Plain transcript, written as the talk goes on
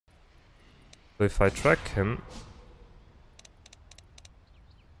So if I track him,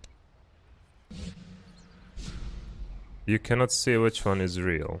 you cannot see which one is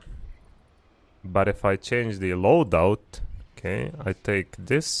real. But if I change the loadout, okay, I take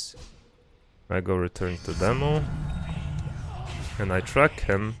this, I go return to demo, and I track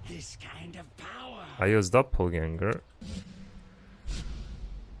him. I use doppelganger.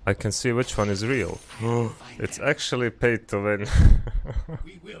 I can see which one is real. It's actually pay to win.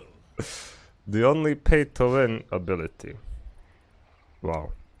 The only pay to win ability.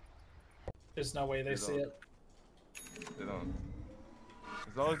 Wow. There's no way they see it. They don't.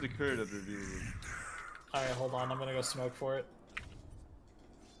 It's always the career that reveals it. Alright, hold on, I'm gonna go smoke for it.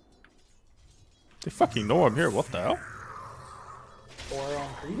 They fucking know I'm here, what the hell? 4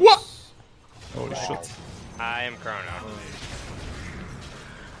 on creep. What? Holy shit. I am Chrono.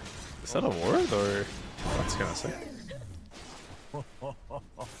 Is that a word or what's gonna say?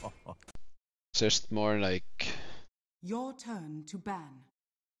 Just more like Your turn to ban.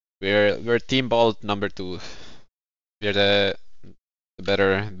 we're team bald number 2. We're the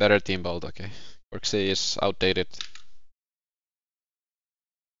better team bald. Okay, Orcsey is outdated.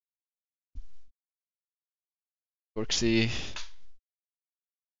 Orcsey,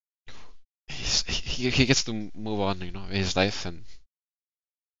 he gets to move on, you know, in his life and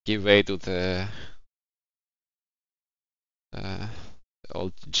give way to the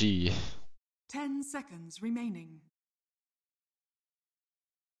old G. 10 seconds remaining.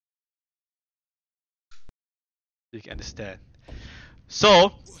 You can understand.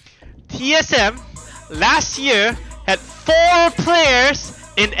 So, TSM last year had 4 players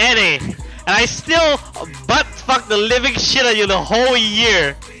in NA, and I still butt fuck the living shit out of you the whole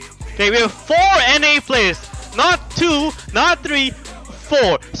year. Okay, we have 4 NA players, not 2, not 3,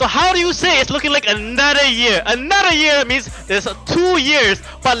 4. So how do you say it's looking like another year? Another year means there's 2 years,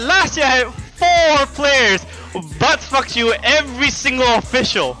 but last year I had 4 players who butt fucked you every single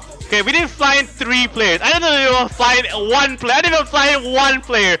official. Okay, we didn't fly in 3 players. I didn't even fly in 1 player. I didn't even fly in 1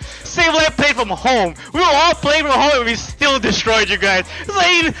 player. Same way I played from home. We were all playing from home and we still destroyed you guys. It's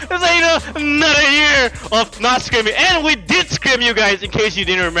like another year of not scrimming. And we did scrim you guys, in case you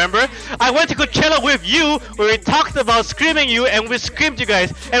didn't remember. I went to Coachella with you where we talked about scrimming you and we scrimmed you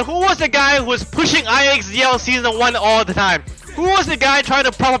guys. And who was the guy who was pushing IXDL Season 1 all the time? Who was the guy trying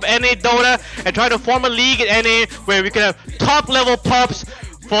to pump up NA Dota and trying to form a league in NA where we could have top level pubs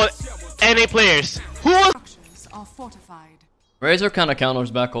for NA players? Who was? Structures are fortified. Razor kind of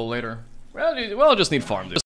counters back all later. Well, just need farm.